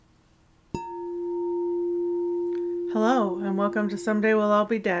Hello, and welcome to Someday We'll All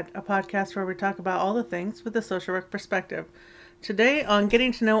Be Dead, a podcast where we talk about all the things with a social work perspective. Today, on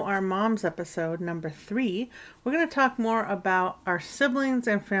Getting to Know Our Moms episode number 3, we're going to talk more about our siblings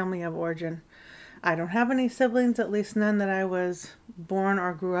and family of origin. I don't have any siblings, at least none that I was born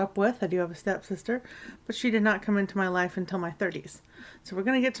or grew up with. I do have a stepsister, but she did not come into my life until my 30s. So we're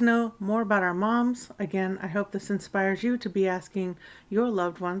going to get to know more about our moms. Again, I hope this inspires you to be asking your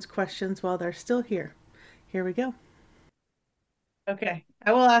loved ones questions while they're still here. Here we go. Okay,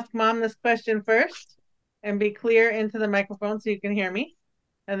 I will ask Mom this question first and be clear into the microphone so you can hear me,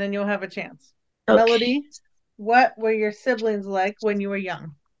 and then you'll have a chance. Okay. Melody, what were your siblings like when you were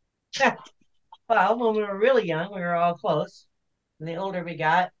young? Well, when we were really young, we were all close. And the older we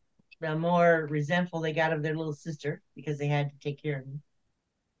got, the more resentful they got of their little sister because they had to take care of me.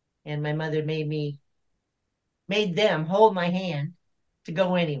 And my mother made them hold my hand to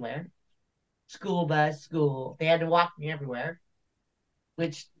go anywhere. School bus, school. They had to walk me everywhere,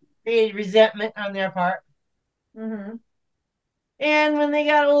 which created resentment on their part. Mm-hmm. And when they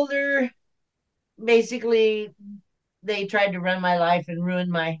got older, basically, they tried to run my life and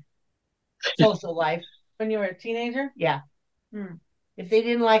ruin my social life. When you were a teenager? Yeah. If they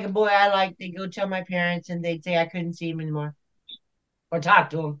didn't like a boy I liked, they'd go tell my parents and they'd say I couldn't see him anymore or talk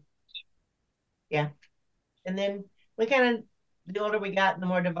to him. Yeah. And then we kind of, the older we got, the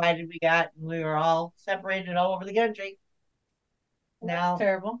more divided we got, and we were all separated all over the country. Now, that's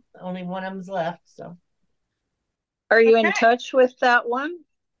terrible. Only one of them's left. So, are you in touch with that one?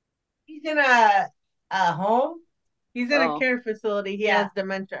 He's in a home. He's in a care facility. He has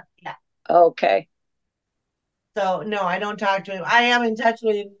dementia. Yeah. Okay. So, no, I don't talk to him. I am in touch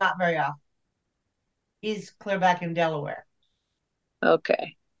with him, not very often. He's clear back in Delaware.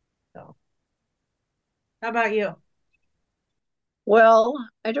 Okay. So, how about you? Well,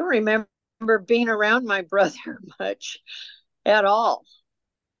 I don't remember being around my brother much at all.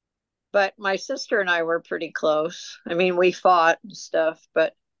 But my sister and I were pretty close. I mean, we fought and stuff,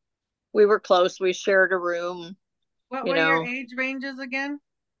 but we were close. We shared a room. What were your age ranges again?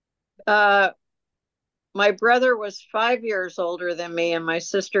 My brother was 5 years older than me, and my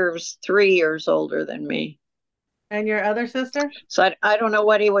sister was 3 years older than me. And your other sister? So I don't know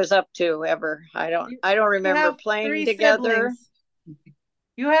what he was up to ever. I don't remember playing together. Siblings.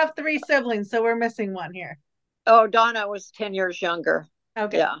 You have 3 siblings, so we're missing one here. Oh, Donna was 10 years younger.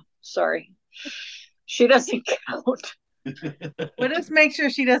 Okay. Yeah, sorry. She doesn't count. We'll just make sure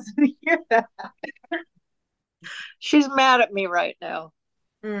she doesn't hear that. She's mad at me right now.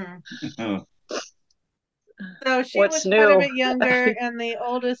 So she was quite a bit younger, and the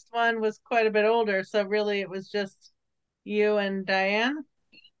oldest one was quite a bit older. So really, it was just you and Diane?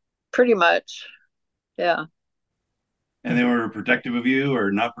 Pretty much, yeah. And they were protective of you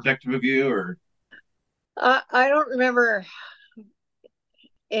or not protective of you? Or I don't remember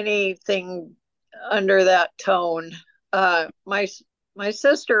anything under that tone. My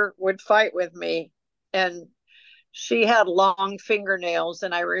sister would fight with me, and she had long fingernails,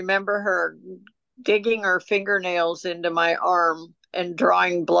 and I remember her digging her fingernails into my arm and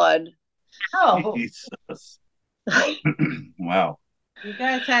drawing blood. Oh, Jesus. Wow. You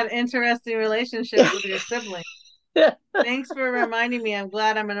guys had interesting relationships with your siblings. Thanks for reminding me. I'm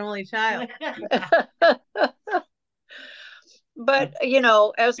glad I'm an only child. But,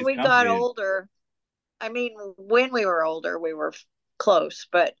 as we got older, I mean, when we were older, we were close.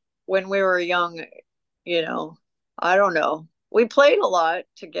 But when we were young, I don't know. We played a lot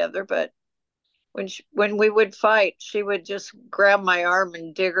together, but when we would fight, she would just grab my arm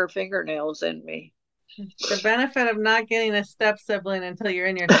and dig her fingernails in me. The benefit of not getting a step sibling until you're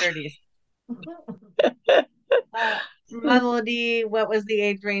in your 30s. Melody, what was the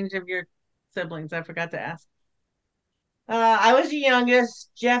age range of your siblings? I forgot to ask. I was the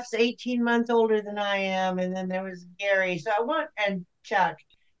youngest. Jeff's 18 months older than I am, and then there was Gary. So and Chuck.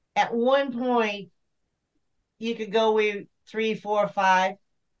 At one point, you could go with 3, 4, 5,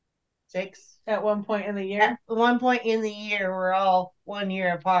 6. At one point in the year? At one point in the year, we're all 1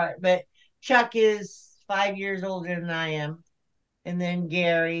 year apart. But Chuck is 5 years older than I am. And then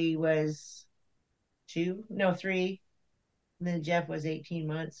Gary was 3. And then Jeff was 18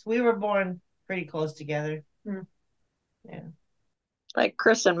 months. We were born pretty close together. Yeah. Like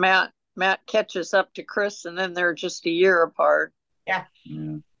Chris and Matt. Matt catches up to Chris, and then they're just a year apart. Yeah.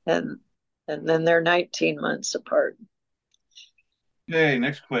 And then they're 19 months apart. Okay,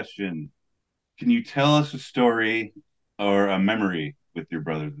 next question. Can you tell us a story or a memory with your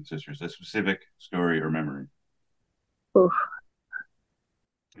brothers and sisters? A specific story or memory? Oof.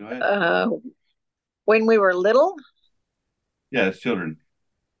 Go ahead. When we were little? Yeah, as children.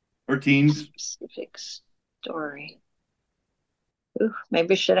 Or teens. Specific story. Ooh,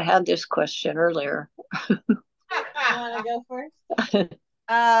 maybe should have had this question earlier. You want to go first?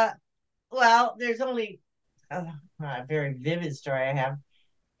 Well, there's only a very vivid story I have.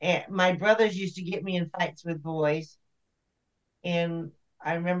 And my brothers used to get me in fights with boys. And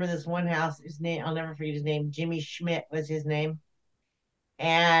I remember this one house, his name, I'll never forget his name. Jimmy Schmidt was his name.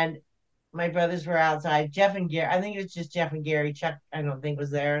 And my brothers were outside. Jeff and Gary, I think it was just Jeff and Gary. Chuck, I don't think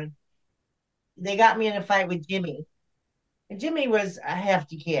was there. They got me in a fight with Jimmy. And Jimmy was a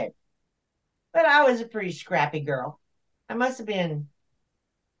hefty kid, but I was a pretty scrappy girl. I must have been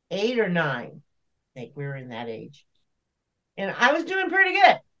 8 or 9. I think we were in that age. And I was doing pretty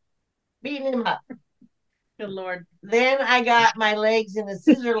good, beating him up. Good Lord. Then I got my legs in a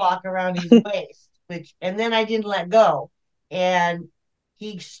scissor lock around his waist, and then I didn't let go. And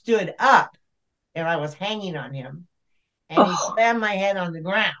he stood up, and I was hanging on him, and he slammed my head on the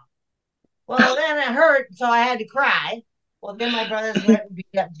ground. Well, then it hurt, so I had to cry. Well, then my brothers went and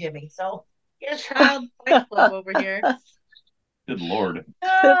beat up Jimmy. So here's Child Fight Club over here. Good Lord.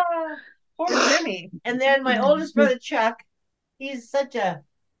 Poor Jimmy. And then my oldest brother, Chuck, he's such a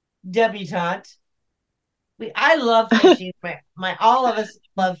debutante. I love fishing. All of us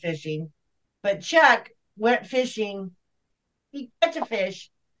love fishing. But Chuck went fishing. He'd catch a fish,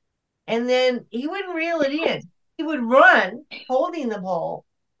 and then he wouldn't reel it in. He would run, holding the pole,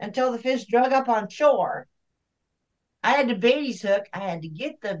 until the fish drug up on shore. I had to bait his hook. I had to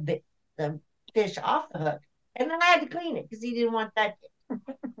get the fish off the hook, and then I had to clean it because he didn't want that.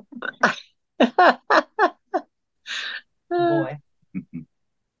 Boy.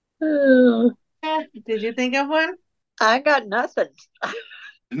 Did you think of one? I got nothing.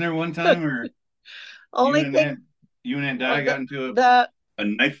 Isn't there one time where Only you and Aunt Di got into a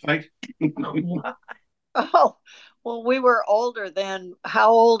knife fight? Oh, well, we were older then.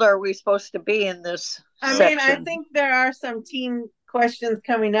 How old are we supposed to be in this section? I think there are some teen questions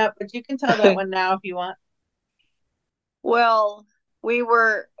coming up, but you can tell that one now if you want. Well, we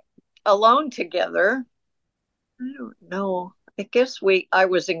were alone together. I don't know. I guess I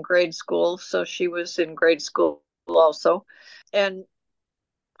was in grade school, so she was in grade school also. And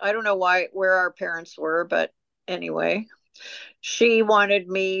I don't know where our parents were, but anyway, she wanted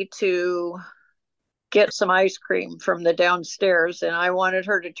me to get some ice cream from the downstairs, and I wanted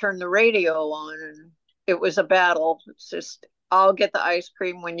her to turn the radio on, and it was a battle. It's just, I'll get the ice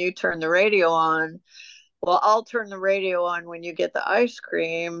cream when you turn the radio on. Well, I'll turn the radio on when you get the ice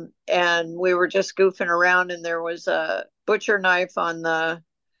cream. And we were just goofing around, and there was a butcher knife on the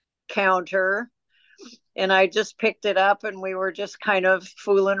counter, and I just picked it up, and we were just kind of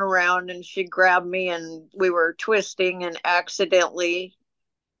fooling around, and she grabbed me, and we were twisting and accidentally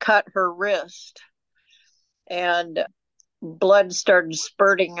cut her wrist, and blood started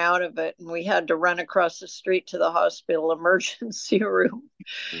spurting out of it, and we had to run across the street to the hospital emergency room.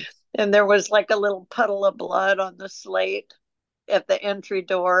 And there was like a little puddle of blood on the slate at the entry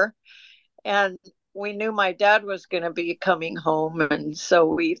door, and we knew my dad was going to be coming home, and so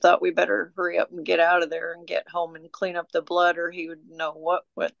we thought we better hurry up and get out of there and get home and clean up the blood, or he would know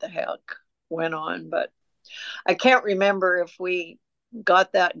what the heck went on. But I can't remember if we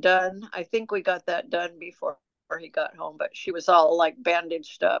got that done. I think we got that done before he got home, but she was all like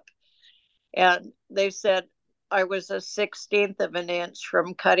bandaged up, and they said I was a 1/16 of an inch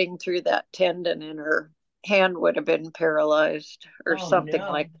from cutting through that tendon, and her hand would have been paralyzed or something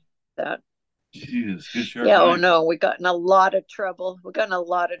like that. Jesus, good short yeah, time. Oh no, we got in a lot of trouble. We got in a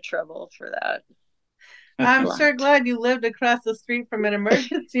lot of trouble for that. I'm sure glad you lived across the street from an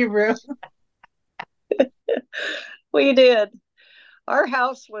emergency room. We did. Our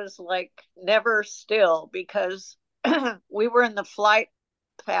house was like never still because we were in the flight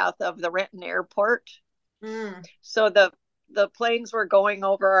path of the Renton Airport. So the planes were going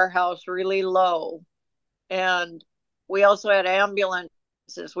over our house really low, and we also had ambulances.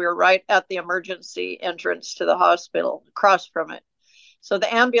 We were right at the emergency entrance to the hospital, across from it. So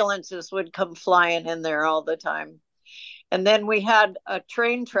the ambulances would come flying in there all the time. And then we had a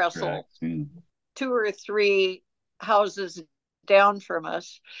train trestle 2 or 3 houses down from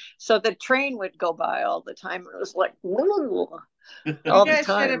us. So the train would go by all the time. It was like, woo, you guys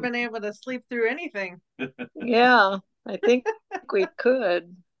should have been able to sleep through anything. Yeah, I think we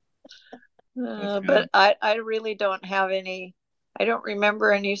could. But I really don't have any. I don't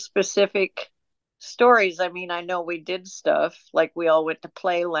remember any specific stories. I mean, I know we did stuff, like we all went to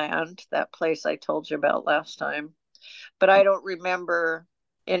Playland, that place I told you about last time. But I don't remember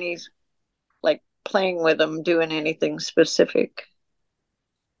any, like, playing with them, doing anything specific.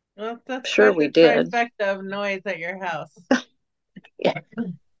 Well, that's sure we did. Trifecta of noise at your house. Yeah.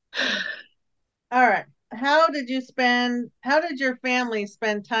 All right. How did your family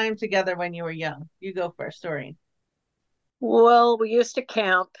spend time together when you were young? You go first, Doreen. Well, we used to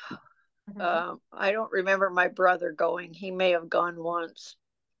camp. Mhm. I don't remember my brother going. He may have gone once,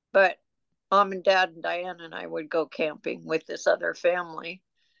 but mom and dad and Diane and I would go camping with this other family.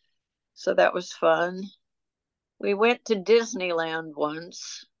 So that was fun. We went to Disneyland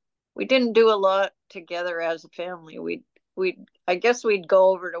once. We didn't do a lot together as a family. I guess we'd go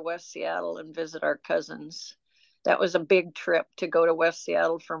over to West Seattle and visit our cousins. That was a big trip to go to West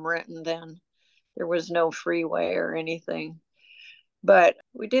Seattle from Renton then. There was no freeway or anything. But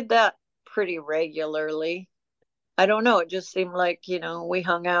we did that pretty regularly. I don't know. It just seemed like, we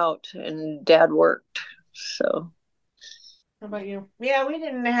hung out and dad worked. So, How about you? Yeah, we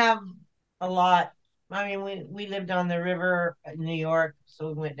didn't have a lot. I mean, we lived on the river in New York, so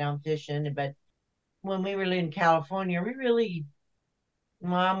we went down fishing. But when we were in California,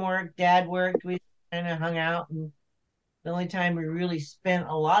 mom worked, dad worked. We kind of hung out, and the only time we really spent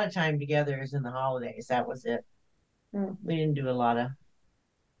a lot of time together is in the holidays. That was it. Hmm. We didn't do a lot of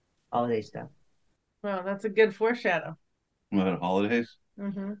holiday stuff. Well, that's a good foreshadow. About holidays?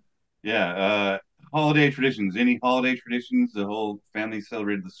 Mm-hmm. Yeah. Holiday traditions. Any holiday traditions? The whole family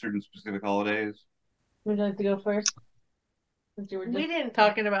celebrated the certain specific holidays. Would you like to go first? Since you were We just didn't.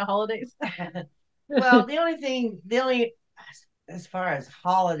 talking about holidays. Well, as far as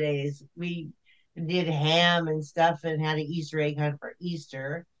holidays, we did ham and stuff and had an Easter egg hunt for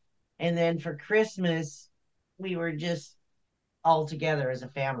Easter. And then for Christmas, we were just all together as a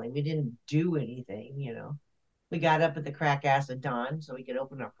family. We didn't do anything. We got up at the crack ass of dawn so we could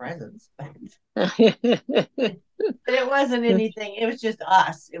open our presents. But it wasn't anything. It was just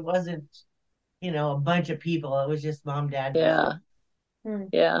us. It wasn't, a bunch of people. It was just mom, dad. yeah. Hmm.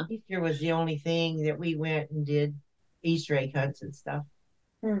 Yeah. Easter was the only thing that we went and did Easter egg hunts and stuff.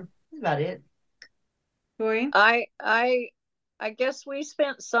 Hmm. That's about it. Doreen? I guess we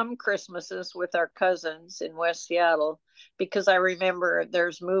spent some Christmases with our cousins in West Seattle because I remember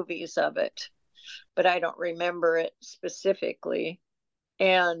there's movies of it, but I don't remember it specifically.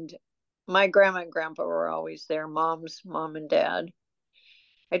 And my grandma and grandpa were always there, mom and dad.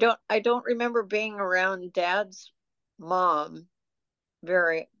 I don't remember being around dad's mom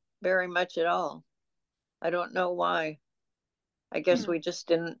very very much at all. I don't know why. I guess Hmm. we just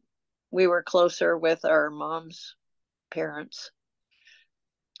didn't we were closer with our mom's parents.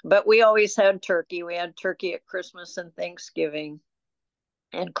 But we always had turkey. We had turkey at Christmas and Thanksgiving.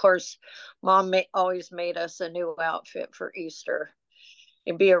 And of course, mom always made us a new outfit for Easter.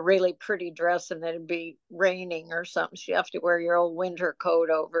 It'd be a really pretty dress and then it'd be raining or something. So you have to wear your old winter coat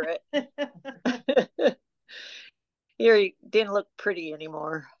over it. You didn't look pretty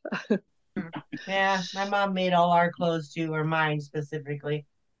anymore. Yeah, my mom made all our clothes too, or mine specifically.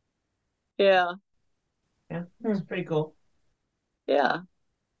 Yeah. Yeah, it's pretty cool. Yeah.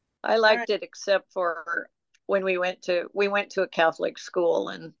 I All liked right. it except for when we went to a Catholic school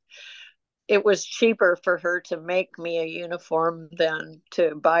and it was cheaper for her to make me a uniform than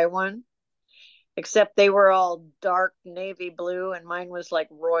to buy one. Except they were all dark navy blue and mine was like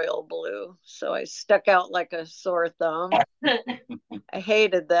royal blue. So I stuck out like a sore thumb. I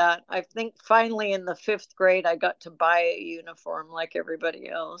hated that. I think finally in the 5th grade, I got to buy a uniform like everybody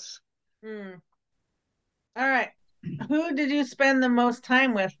else. Hmm. All right. Who did you spend the most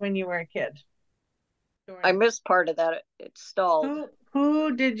time with when you were a kid? I Doreen. missed part of that. It stalled.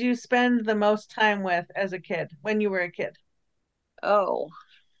 Who did you spend the most time with as a kid when you were a kid? Oh,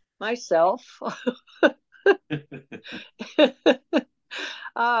 myself.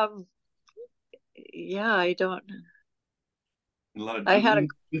 um, yeah, I don't. A lot of I had a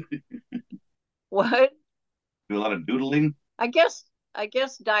doodling. what? Do a lot of doodling. I guess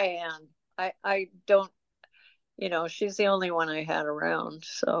Diane. I don't. She's the only one I had around.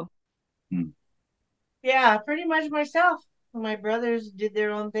 So Yeah, pretty much myself. My brothers did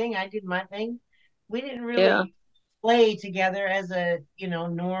their own thing. I did my thing. We didn't yeah. really play together as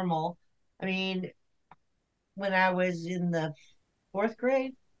normal. I mean, when I was in the 4th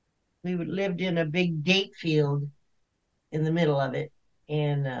grade, we lived in a big date field in the middle of it.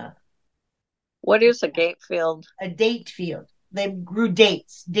 And What is a gate field? a date field. They grew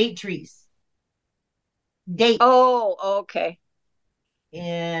dates, date trees, date. Oh, okay.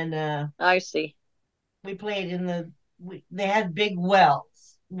 And I see. we played they had big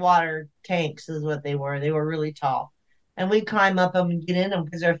wells, water tanks is what they were. They were really tall. And we'd climb up them and get in them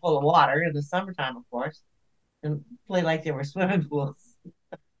because they're full of water in the summertime, of course, and play like they were swimming pools.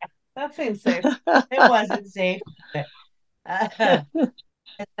 That seems safe. It wasn't safe. But, and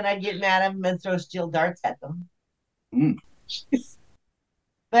then I'd get mad at them and throw steel darts at them. Mm.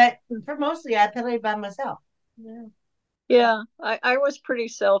 But for mostly, I played by myself. Yeah. Yeah, I was pretty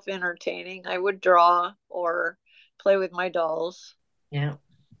self-entertaining. I would draw or play with my dolls, Yeah.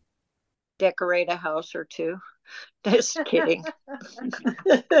 decorate a house or two. Just kidding.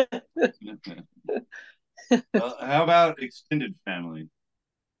 Well, how about extended family?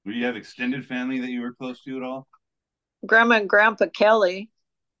 Do you have extended family that you were close to at all? Grandma and Grandpa Kelly.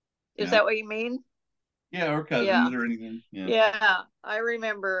 Is Yeah. that what you mean? Yeah, or Yeah. cousins or anything. Yeah. Yeah. I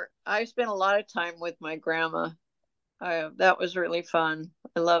remember I spent a lot of time with my grandma. That was really fun.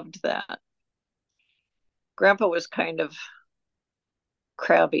 I loved that. Grandpa was kind of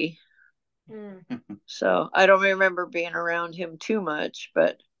crabby. Mm. So I don't remember being around him too much,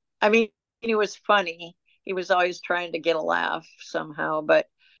 but I mean, he was funny. He was always trying to get a laugh somehow. But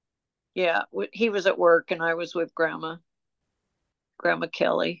yeah, he was at work and I was with Grandma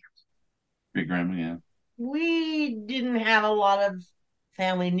Kelly. Great grandma, yeah. We didn't have a lot of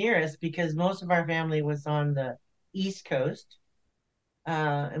family near us because most of our family was on the East Coast,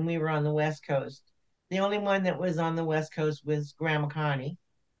 and we were on the West Coast. The only one that was on the West Coast was Grandma Connie,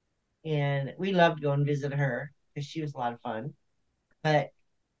 and we loved going to visit her because she was a lot of fun. But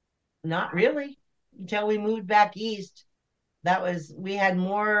not really until we moved back east. We had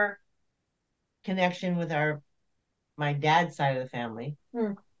more connection with my dad's side of the family,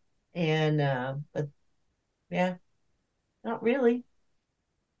 Hmm. and but yeah, not really.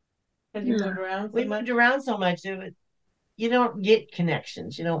 Because you Yeah. moved around so We much. moved around so much, you don't get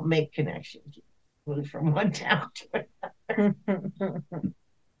connections. You don't make connections. You move from one town to another.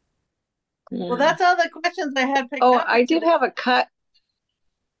 Well, that's all the questions I had picked Oh, out. I did have a cut.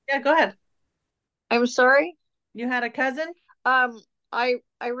 Yeah, go ahead. I'm sorry. You had a cousin? I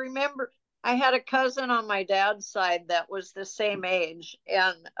remember I had a cousin on my dad's side that was the same age,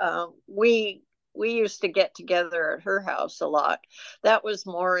 and we used to get together at her house a lot. That was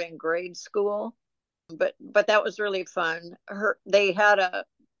more in grade school, but that was really fun. They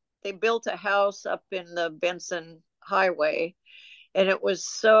built a house up in the Benson Highway, and it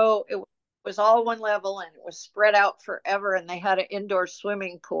was all one level and it was spread out forever, and they had an indoor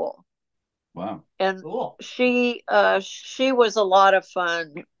swimming pool. Wow. And Cool. she was a lot of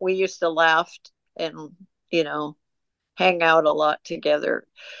fun. We used to laugh and you know hang out a lot together.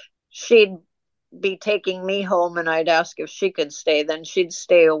 She'd be taking me home and I'd ask if she could stay. Then she'd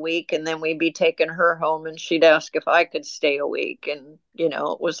stay a week and then we'd be taking her home and she'd ask if I could stay a week. And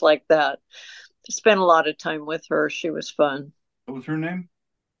it was like that. Spent a lot of time with her. She was fun. What was her name?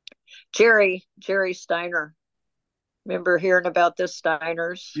 Jerry Steiner. Remember hearing about the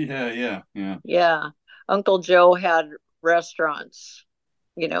Steiners? Yeah. Yeah. Uncle Joe had restaurants.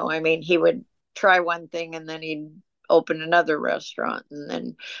 I mean, he would try one thing and then he'd open another restaurant.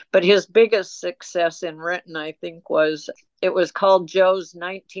 But his biggest success in Renton, I think, it was called Joe's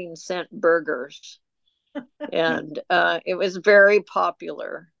 19-cent Burgers. And it was very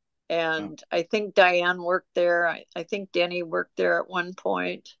popular. And I think Diane worked there. I think Denny worked there at one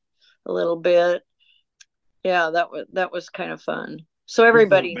point a little bit. Yeah, that was kind of fun. So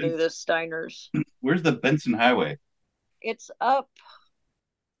everybody knew the Steiners. Where's the Benson Highway? It's up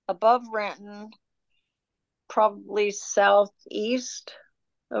above Renton, probably southeast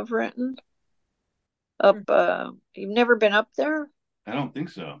of Renton. You've never been up there? I don't think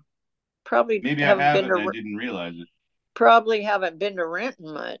so. Probably Maybe I haven't. I didn't realize it. Probably haven't been to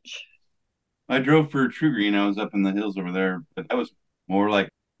Renton much. I drove for True Green. I was up in the hills over there, but that was more like,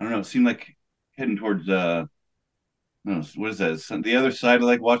 I don't know. It seemed like heading towards no, what is that? The other side of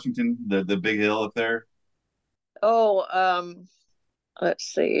Lake Washington, the big hill up there. Oh, let's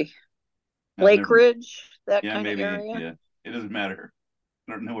see, Lake Ridge, that kind of area. Yeah, it doesn't matter.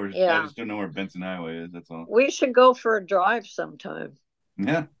 I don't know where. Yeah. I just don't know where Benson Highway is. That's all. We should go for a drive sometime.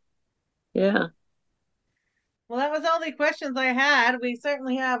 Yeah. Yeah. Well, that was all the questions I had. We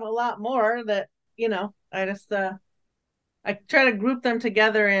certainly have a lot more that, I just I try to group them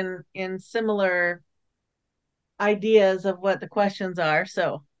together in similar ideas of what the questions are.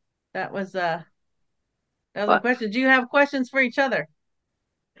 So that was the question. Do you have questions for each other?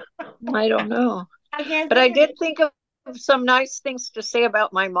 I don't know. But I did think of some nice things to say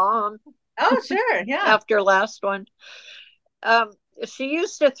about my mom. Oh, sure. Yeah. After last one. She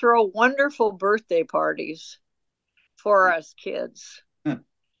used to throw wonderful birthday parties for us kids.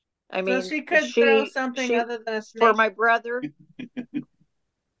 I mean, so she could throw something other than a snake for my brother.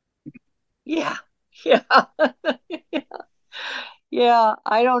 Yeah. Yeah,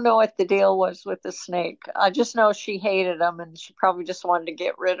 I don't know what the deal was with the snake. I just know she hated them and she probably just wanted to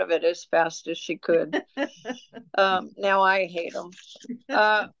get rid of it as fast as she could. Now I hate them.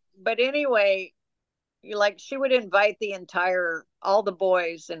 But anyway, she would invite all the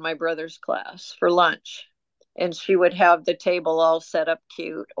boys in my brother's class for lunch. and she would have the table all set up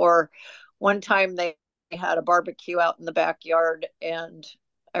cute. Or one time they had a barbecue out in the backyard, and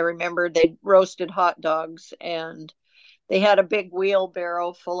I remember they roasted hot dogs, and they had a big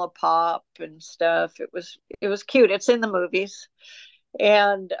wheelbarrow full of pop and stuff. It was cute. It's in the movies.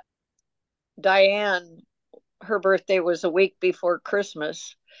 And Diane, her birthday was a week before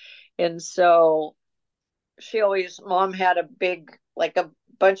Christmas. And so mom had a big, like a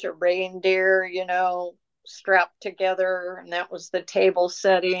bunch of reindeer, strapped together. And that was the table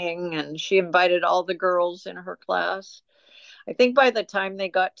setting. And she invited all the girls in her class. I think by the time they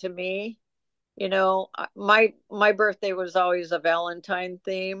got to me, my birthday was always a Valentine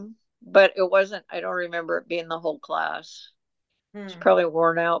theme, but it wasn't, I don't remember it being the whole class. It's probably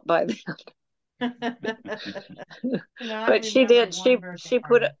worn out by then. But she did. She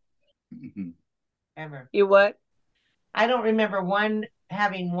put it. Ever. You what? I don't remember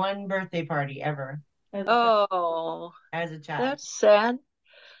having one birthday party ever. Oh, as a child. That's sad.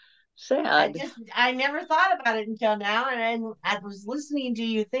 Sad. I never thought about it until now, and I was listening to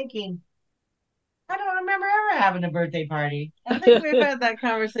you thinking, I don't remember ever having a birthday party. I think we've had that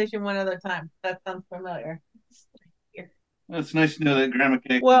conversation one other time. That sounds familiar. Well, it's nice to know that Grandma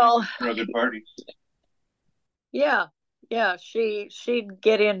Kay Well, for a good party. Yeah. She'd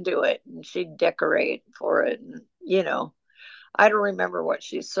get into it and she'd decorate for it. And, I don't remember what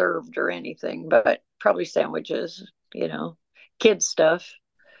she served or anything, but probably sandwiches, kid stuff.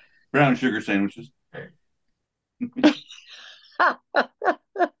 Brown sugar sandwiches.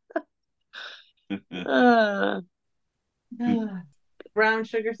 Brown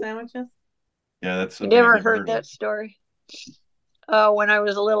sugar sandwiches? Yeah, that's You never heard that story? When I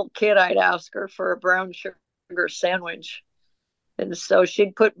was a little kid, I'd ask her for a brown sugar sandwich. And so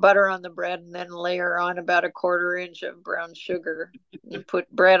she'd put butter on the bread and then layer on about 1/4 inch of brown sugar and put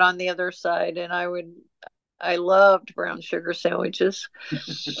bread on the other side. And I loved brown sugar sandwiches.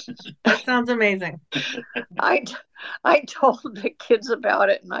 That sounds amazing. I told the kids about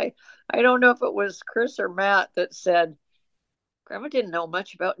it, and I don't know if it was Chris or Matt that said, Grandma didn't know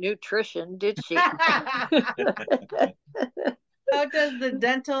much about nutrition, did she? How does the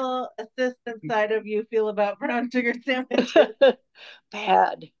dental assistant side of you feel about brown sugar sandwiches?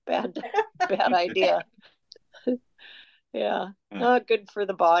 Bad idea. Yeah, not good for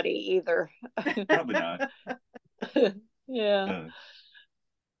the body either. Probably not. Yeah,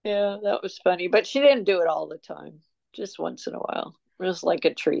 that was funny. But she didn't do it all the time, just once in a while. It was like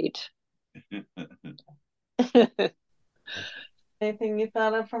a treat. Anything you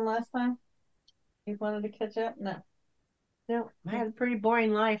thought of from last time? You wanted to catch up? No, I had a pretty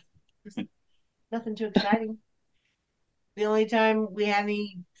boring life. Nothing too exciting. The only time we had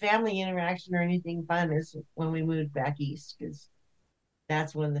any family interaction or anything fun is when we moved back east, because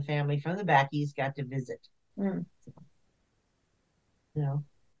that's when the family from the back east got to visit. So,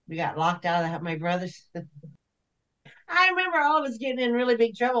 we got locked out of my brother's. I remember all of us getting in really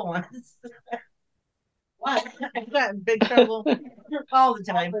big trouble once. What? I got in big trouble all the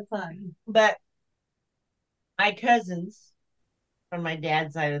time. all the time. But my cousins from my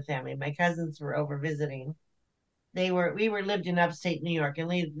dad's side of the family, my cousins were over visiting. We lived in upstate New York,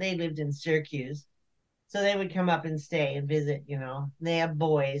 and they lived in Syracuse. So they would come up and stay and visit, They have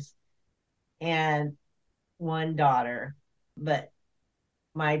boys and one daughter. But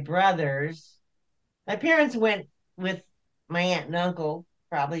my parents went with my aunt and uncle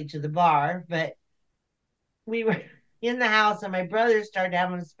probably to the bar, but we were in the house and my brothers started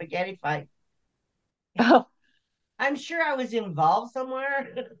having a spaghetti fight. Oh. I'm sure I was involved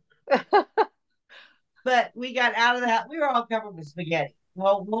somewhere. But we got out of the house. We were all covered with spaghetti.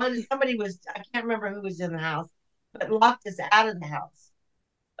 Well, I can't remember who was in the house, but locked us out of the house.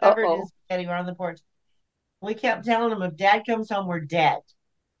 Covered in spaghetti. We're on the porch. We kept telling them, if Dad comes home, we're dead.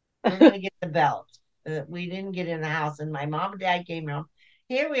 We're going to get the belt. We didn't get in the house, and my mom and dad came home.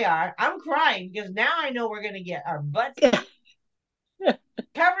 Here we are. I'm crying because now I know we're going to get our butts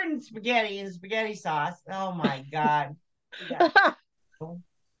covered in spaghetti and spaghetti sauce. Oh, my God. That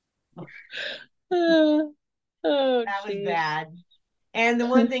was bad. And the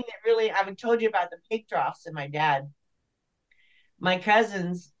one thing that really, I've told you about the pig troughs and my dad. My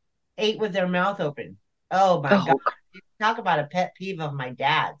cousins ate with their mouth open. Oh, my God. Talk about a pet peeve of my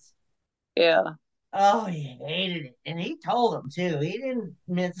dad's. Yeah. Oh, he hated it. And he told them, too. He didn't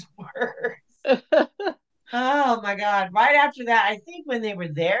mince words. Oh, my God. Right after that, I think when they were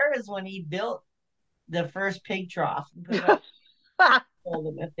there is when he built the first pig trough. Told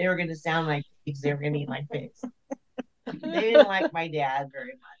them if they were going to sound like pigs, they were going to eat like pigs. They didn't like my dad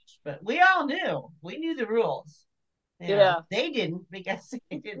very much. But we all knew. We knew the rules. They didn't because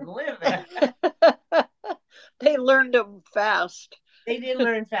they didn't live there. They learned them fast. They did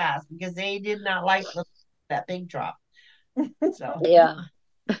learn fast because they did not like that big drop. So Yeah.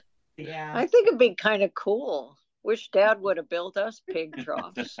 yeah, I think it'd be kind of cool. Wish Dad would have built us pig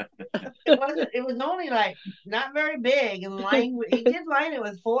troughs. it was only like not very big and he did line it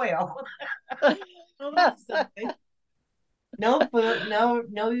with foil. Well, that's something. No food,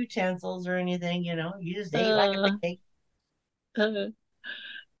 no utensils or anything, you just ate like a pig.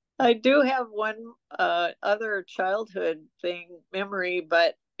 I do have one other childhood memory,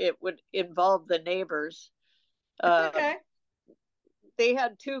 but it would involve the neighbors. Okay. They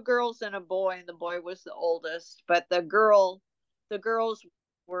had two girls and a boy, and the boy was the oldest, but the girls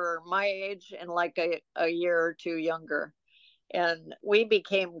were my age and like a year or two younger. And we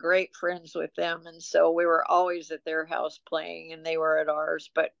became great friends with them. And so we were always at their house playing, and they were at ours,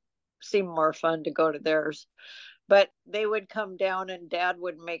 but seemed more fun to go to theirs. But they would come down and Dad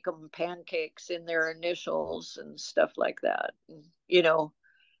would make them pancakes in their initials and stuff like that. And,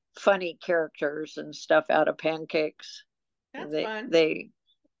 funny characters and stuff out of pancakes. That's they, fun. they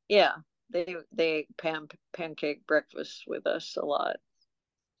ate pancake breakfast with us a lot.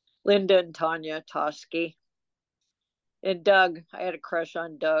 Linda and Tanya Tosky. And Doug. I had a crush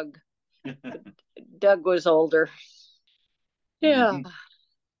on Doug. Doug was older. Yeah. Mhm.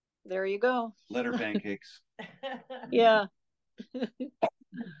 There you go. Letter pancakes. Yeah.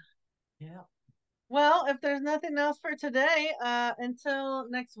 Yeah. Well, if there's nothing else for today, until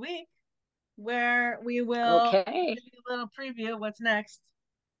next week, where we will give you a little preview of what's next.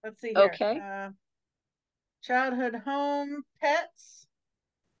 Let's see here. Okay. Childhood home, pets.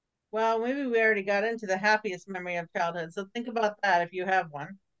 Well, maybe we already got into the happiest memory of childhood, so think about that if you have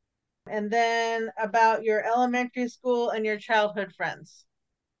one. And then about your elementary school and your childhood friends.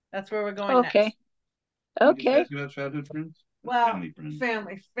 That's where we're going next. Okay. You just ask about childhood friends? Well, Family friends.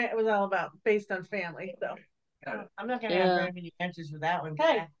 family. It was all about based on family. So I'm not going to have very many answers for that one.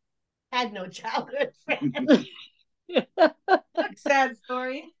 Hey, I had no childhood friends. Sad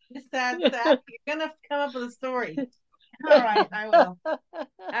story. Sad. You're gonna have to come up with a story. All right, I will. All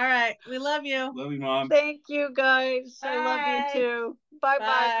right, we love you. Love you, Mom. Thank you, guys. Bye. I love you too. Bye,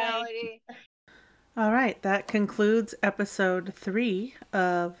 Melody. All right, that concludes episode 3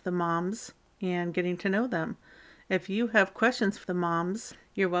 of the moms and getting to know them. If you have questions for the moms,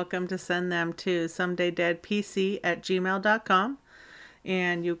 you're welcome to send them to somedaydeadpc@gmail.com.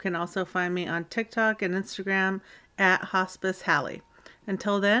 And you can also find me on TikTok and Instagram @Hospice Halley.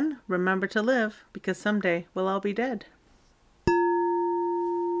 Until then, remember to live, because someday we'll all be dead.